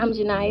I'm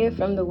Janaya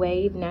from The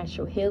Wave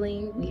Natural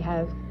Healing. We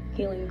have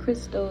healing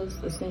crystals,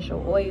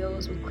 essential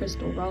oils with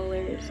crystal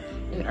rollers,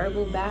 and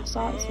herbal bath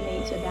salts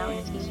made to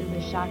balance each of the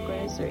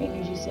chakras or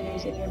energy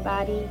centers in your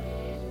body.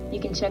 You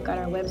can check out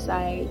our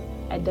website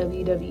at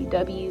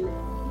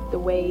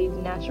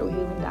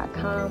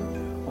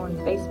www.thewavenaturalhealing.com, on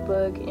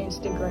Facebook,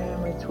 Instagram,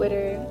 or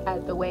Twitter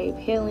at The Wave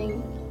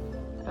Healing.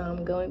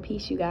 Go in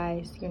peace, you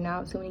guys. You're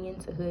now tuning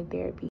into Hood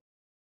Therapy.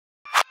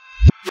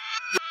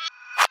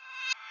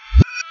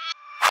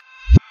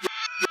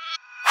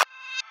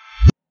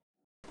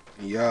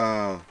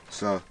 Yo,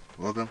 so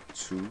welcome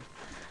to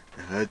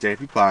the Hood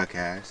Therapy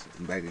Podcast.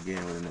 I'm back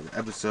again with another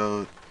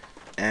episode.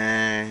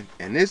 And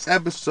in this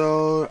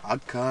episode, I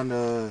don't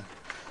know,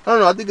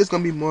 I think it's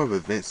gonna be more of a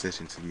vent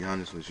session, to be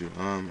honest with you.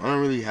 I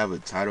don't really have a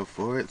title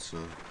for it, so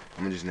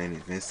I'm gonna just name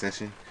it vent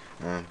session.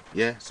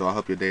 So I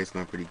hope your day is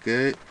going pretty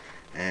good.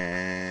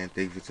 And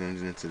thank you for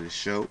tuning into the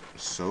show.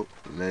 So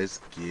let's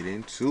get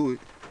into it.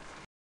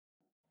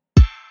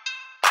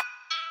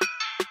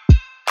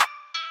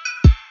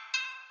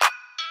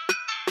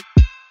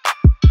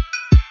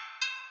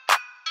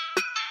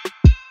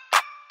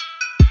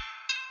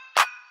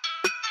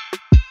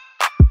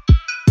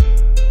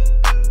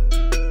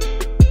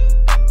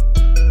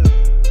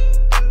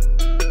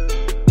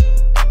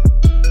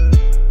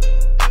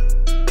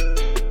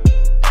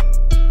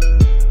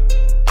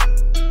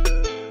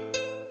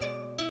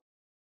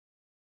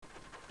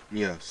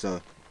 Yeah, so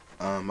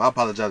I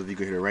apologize if you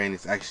can hear the rain.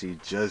 It's actually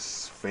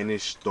just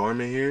finished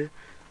storming here.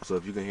 So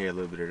if you can hear a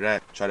little bit of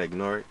that, try to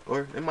ignore it.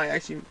 Or it might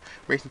actually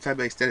bring some type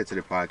of aesthetic to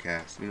the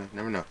podcast. You know,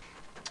 never know.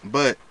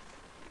 But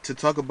to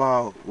talk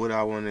about what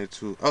I wanted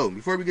to... Oh,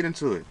 before we get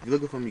into it, if you're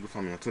looking for me, you can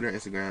find me on Twitter,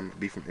 Instagram,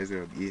 B from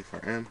Israel,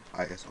 BFRM,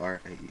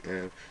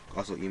 ISRAEL.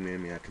 Also email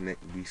me at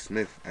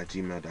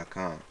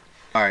connectbsmith@gmail.com.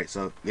 Alright,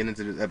 so getting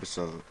into this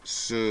episode.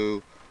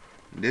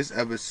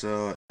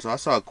 So I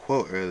saw a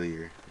quote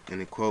earlier. And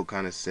the quote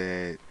kind of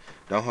said,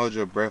 "Don't hold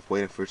your breath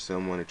waiting for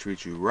someone to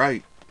treat you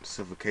right.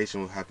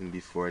 Suffocation will happen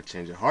before a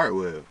change of heart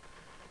will."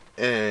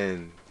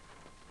 And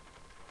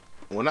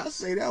when I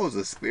say that was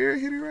a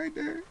spirit hitter right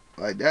there,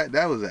 like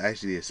that was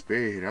actually a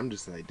spirit hitter. I'm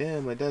just like,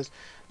 damn, like that's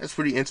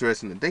pretty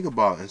interesting to think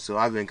about. And so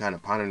I've been kind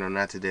of pondering on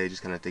that today,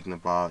 just kind of thinking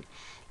about,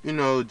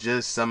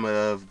 just some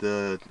of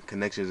the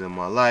connections in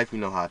my life,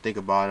 how I think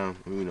about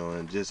them,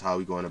 and just how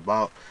we going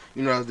about,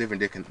 those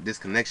different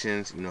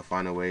disconnections,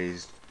 finding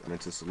ways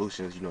into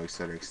solutions, et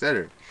cetera, et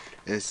cetera.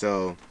 And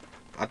so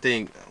I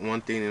think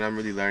one thing that I'm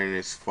really learning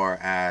as far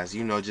as,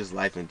 just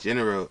life in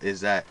general is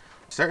that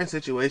certain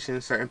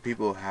situations, certain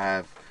people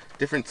have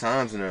different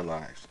times in their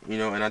lives,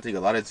 and I think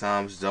a lot of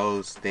times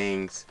those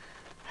things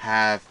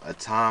have a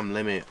time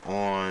limit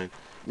on,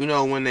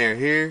 when they're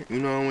here,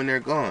 and when they're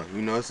gone.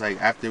 It's like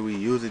after we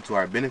use it to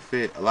our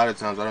benefit, a lot of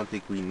times I don't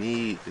think we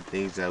need the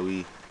things that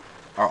we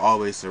are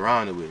always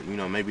surrounded with.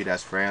 Maybe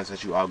that's friends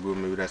that you outgrew,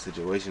 maybe that's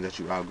situations that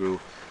you outgrew.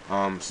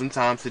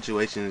 Sometimes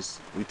situations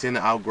we tend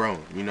to outgrow,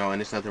 and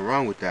there's nothing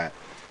wrong with that.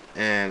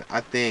 And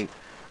I think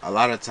a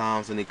lot of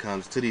times when it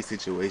comes to these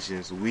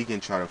situations, we can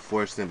try to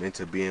force them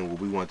into being what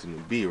we want them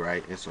to be,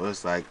 right? And so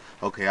it's like,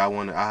 okay,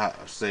 I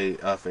say,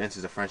 for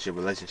instance, a friendship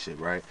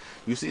relationship, right?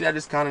 You see that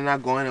it's kind of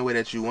not going the way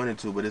that you wanted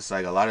to, but it's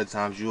like a lot of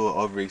times you will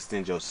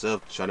overextend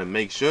yourself to try to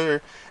make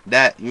sure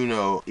that,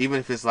 even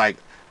if it's like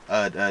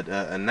a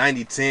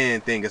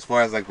 90-10 thing as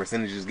far as like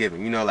percentages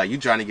given. Like you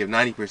trying to give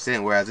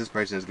 90%, whereas this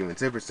person is giving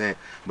 10%,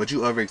 but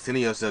you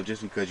overextending yourself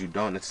just because you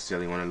don't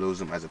necessarily want to lose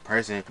them as a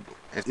person.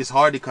 It's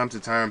hard to come to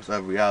terms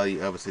of reality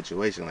of a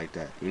situation like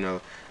that,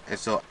 And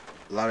so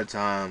a lot of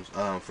times,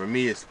 for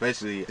me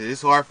especially,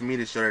 it's hard for me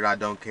to show that I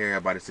don't care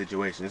about a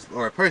situation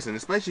or a person,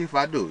 especially if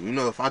I do.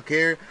 If I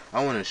care,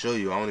 I want to show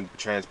you. I want to be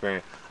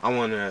transparent. I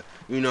want to,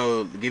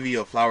 give you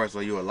your flowers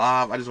while you're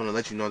alive. I just want to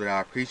let you know that I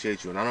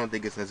appreciate you, and I don't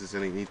think it's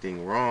necessarily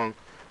anything wrong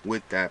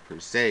with that per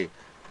se.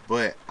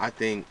 But I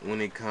think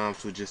when it comes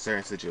to just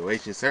certain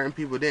situations, certain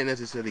people didn't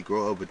necessarily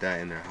grow up with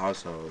that in their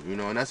household, and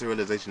that's a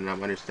realization that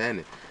I'm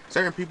understanding.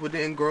 Certain people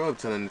didn't grow up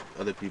telling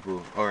other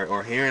people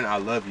or hearing "I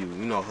love you,"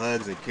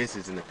 hugs and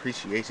kisses and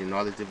appreciation and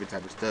all this different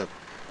type of stuff.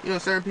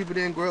 Certain people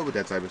didn't grow up with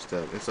that type of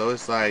stuff, and so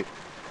it's like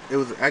it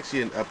was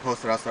actually a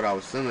post that I thought I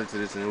was similar to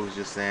this, and it was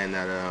just saying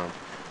that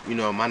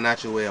my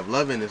natural way of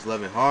loving is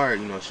loving hard,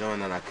 showing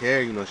that I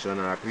care, showing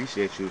that I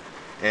appreciate you.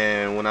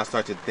 And when I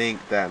start to think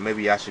that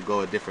maybe I should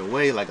go a different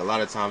way, like a lot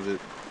of times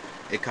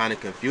it kind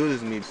of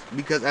confuses me,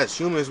 because as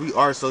humans we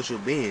are social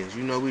beings.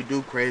 We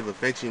do crave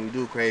affection, we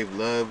do crave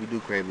love, we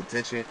do crave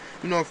attention,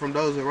 from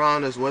those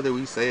around us, whether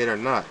we say it or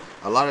not.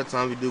 A lot of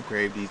times we do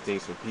crave these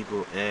things from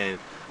people, and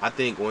I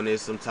think when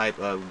there's some type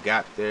of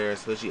gap there,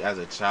 especially as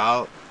a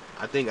child,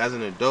 I think as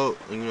an adult,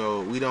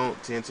 we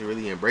don't tend to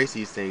really embrace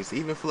these things,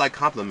 even for like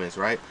compliments,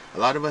 right? A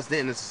lot of us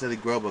didn't necessarily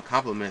grow up with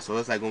compliments, so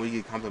it's like when we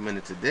get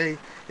complimented today,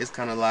 it's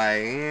kind of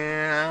like,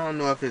 I don't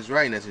know if it's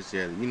right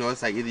necessarily.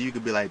 It's like either you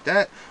could be like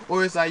that,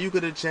 or it's like you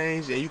could have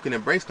changed and you can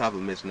embrace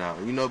compliments now,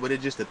 but it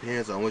just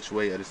depends on which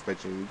way of the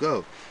spectrum you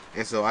go.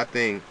 And so I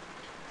think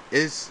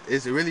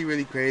it's really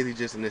really crazy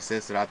just in the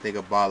sense that I think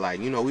about, like,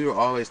 we were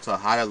always taught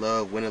how to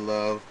love, when to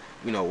love,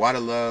 why to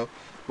love,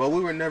 but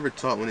we were never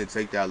taught when to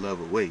take that love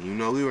away.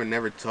 We were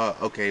never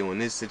taught, okay, when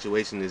this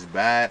situation is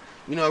bad,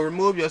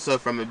 remove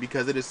yourself from it,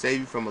 because it'll save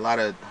you from a lot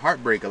of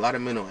heartbreak, a lot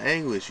of mental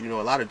anguish, a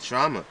lot of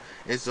trauma.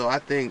 And so I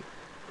think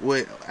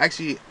what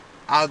actually,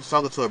 I was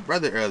talking to a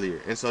brother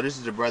earlier, and so this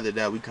is a brother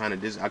that I kind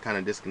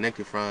of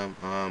disconnected from.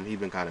 He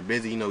been kind of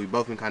busy. We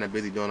both been kind of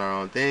busy doing our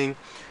own thing.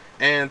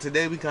 And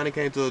today we kind of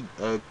came to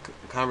a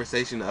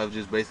conversation of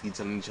just basically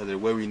telling each other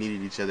where we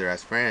needed each other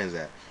as friends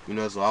at.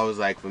 So I was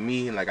like, for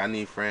me, like, I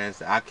need friends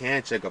that I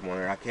can check up on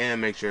her. I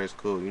can make sure it's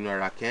cool.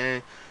 That I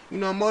can,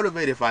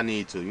 motivate if I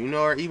need to.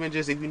 Or even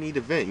just if you need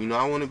to vent.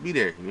 I want to be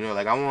there.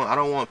 Like, I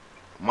don't want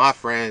my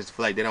friends to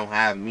feel like they don't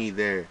have me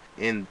there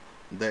in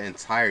the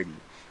entirety.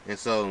 And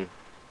so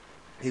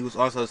he was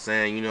also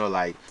saying,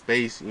 like,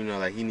 space.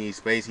 Like, he needs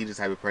space. He's the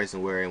type of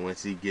person where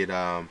once he get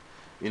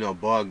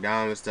bogged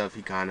down and stuff,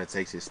 he kind of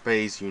takes his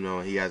space,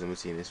 he hasn't been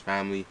seeing his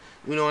family,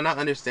 and I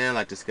understand,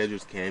 like, the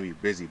schedules can be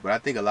busy, but I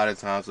think a lot of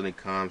times when it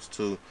comes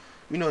to,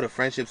 the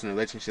friendships and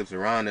relationships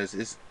around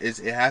us,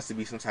 it has to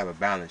be some type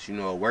of balance,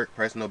 a work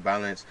personal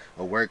balance,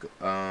 a work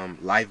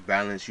life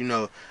balance,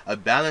 a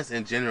balance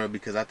in general,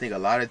 because I think a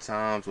lot of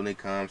times when it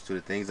comes to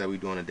the things that we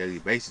do on a daily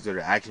basis or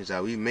the actions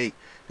that we make,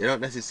 they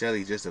don't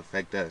necessarily just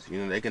affect us,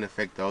 they can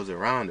affect those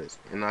around us.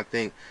 And I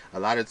think a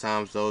lot of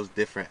times those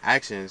different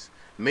actions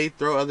may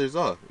throw others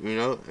off,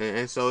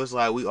 and so it's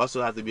like we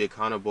also have to be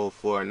accountable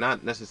for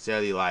not to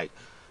necessarily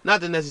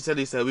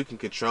say we can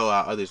control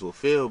how others will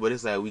feel, but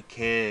it's like we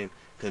can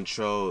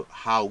control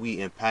how we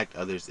impact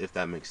others, if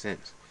that makes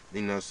sense.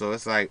 So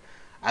it's like,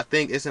 I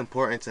think it's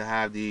important to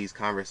have these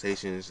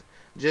conversations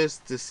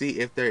just to see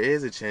if there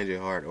is a change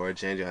of heart or a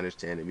change of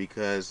understanding,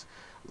 because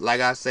like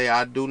I say,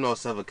 I do know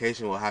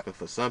suffocation will happen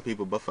for some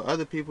people, but for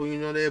other people,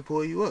 they'll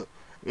pull you up.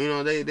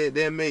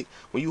 They make,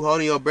 when you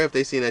holding your breath,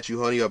 they see that you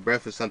holding your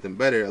breath for something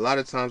better. A lot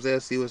of times they'll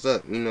see what's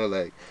up,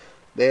 like,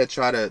 they'll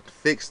try to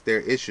fix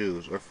their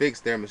issues or fix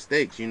their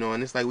mistakes,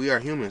 and it's like, we are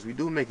humans, we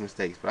do make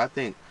mistakes, but I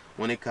think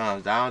when it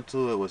comes down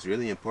to it, what's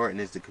really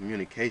important is the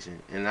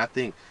communication. And I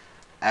think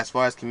as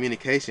far as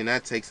communication,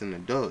 that takes an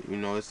adult.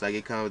 It's like,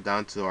 it comes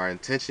down to our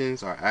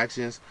intentions, our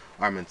actions,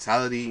 our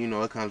mentality.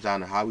 It comes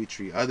down to how we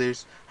treat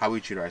others, how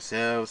we treat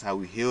ourselves, how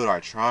we heal our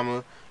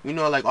trauma.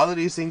 Like, all of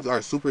these things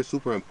are super,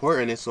 super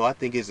important. And so I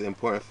think it's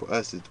important for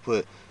us to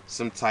put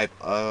some type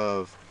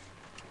of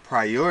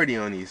priority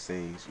on these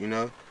things,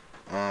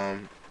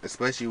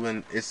 especially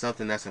when it's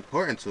something that's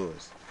important to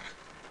us.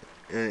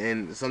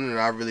 And something that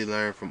I really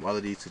learned from all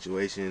of these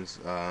situations,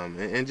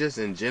 and just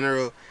in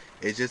general,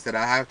 it's just that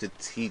I have to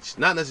teach,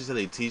 not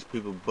necessarily teach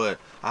people, but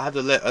I have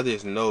to let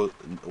others know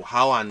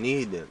how I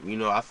need them.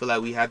 I feel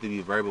like we have to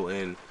be verbal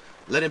in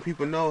letting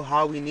people know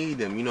how we need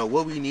them,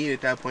 what we need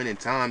at that point in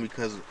time,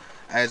 because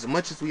as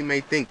much as we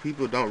may think,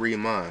 people don't read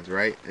minds,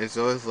 right? And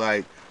so it's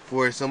like,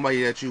 for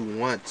somebody that you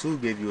want to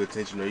give you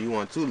attention, or you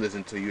want to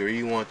listen to you, or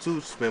you want to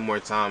spend more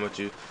time with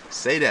you,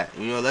 say that,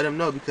 let them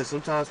know, because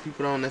sometimes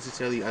people don't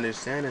necessarily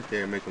understand that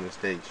they're making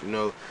mistakes,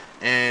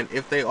 and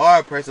if they are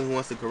a person who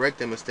wants to correct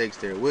their mistakes,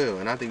 they will.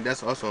 And I think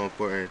that's also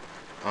important,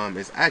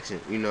 is action.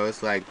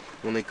 It's like,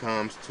 when it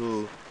comes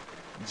to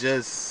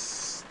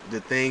just the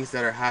things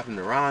that are happening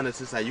around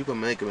us, it's like, you can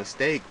make a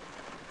mistake,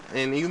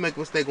 and you make a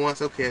mistake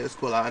once, okay, it's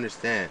cool, I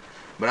understand.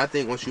 But I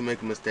think once you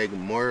make a mistake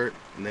more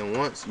than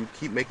once, you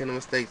keep making the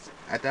mistakes,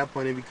 at that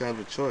point it becomes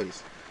a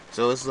choice.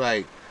 So it's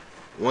like,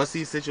 once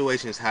these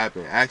situations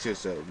happen, ask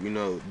yourself,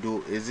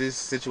 is this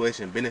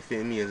situation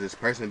benefiting me? Is this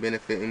person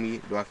benefiting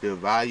me? Do I feel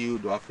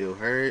valued? Do I feel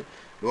heard?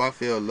 Do I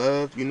feel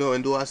loved?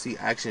 And do I see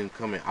action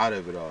coming out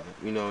of it all?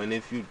 And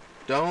if you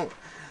don't,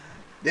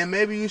 then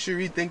maybe you should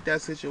rethink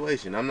that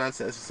situation. I'm not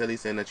necessarily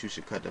saying that you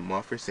should cut them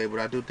off per se,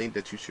 but I do think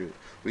that you should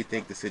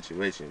rethink the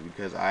situation,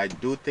 because I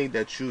do think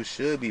that you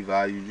should be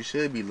valued, you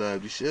should be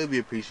loved, you should be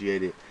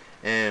appreciated,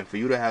 and for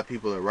you to have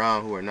people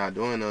around who are not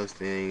doing those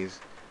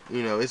things,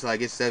 it's like,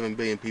 it's 7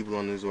 billion people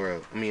in this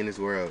world.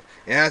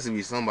 It has to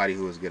be somebody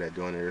who is good at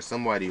doing it, or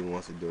somebody who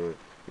wants to do it,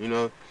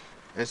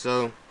 And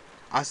so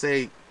I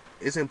say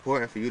it's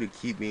important for you to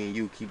keep being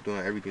you, keep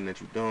doing everything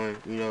that you're doing,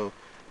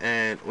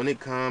 And when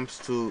it comes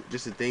to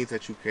just the things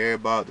that you care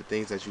about, the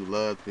things that you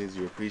love, things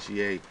you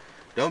appreciate,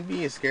 don't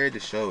be scared to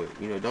show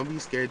it. Don't be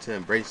scared to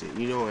embrace it.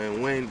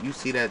 And when you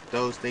see that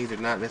those things are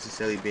not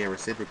necessarily being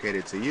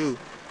reciprocated to you,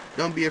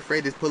 don't be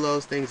afraid to pull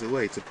those things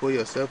away, to pull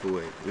yourself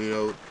away,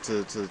 to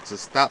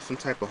stop some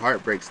type of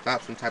heartbreak,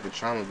 stop some type of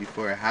trauma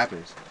before it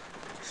happens.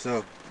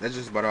 So that's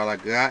just about all I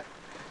got.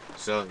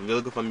 So if you're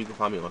looking for me, you can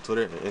find me on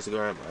Twitter and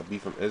Instagram at B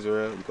from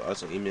Israel. You can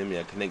also email me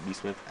at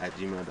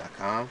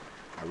connectbsmith@gmail.com.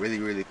 I really,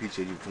 really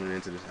appreciate you tuning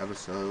into this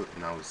episode,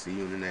 and I will see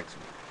you in the next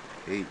one.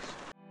 Peace.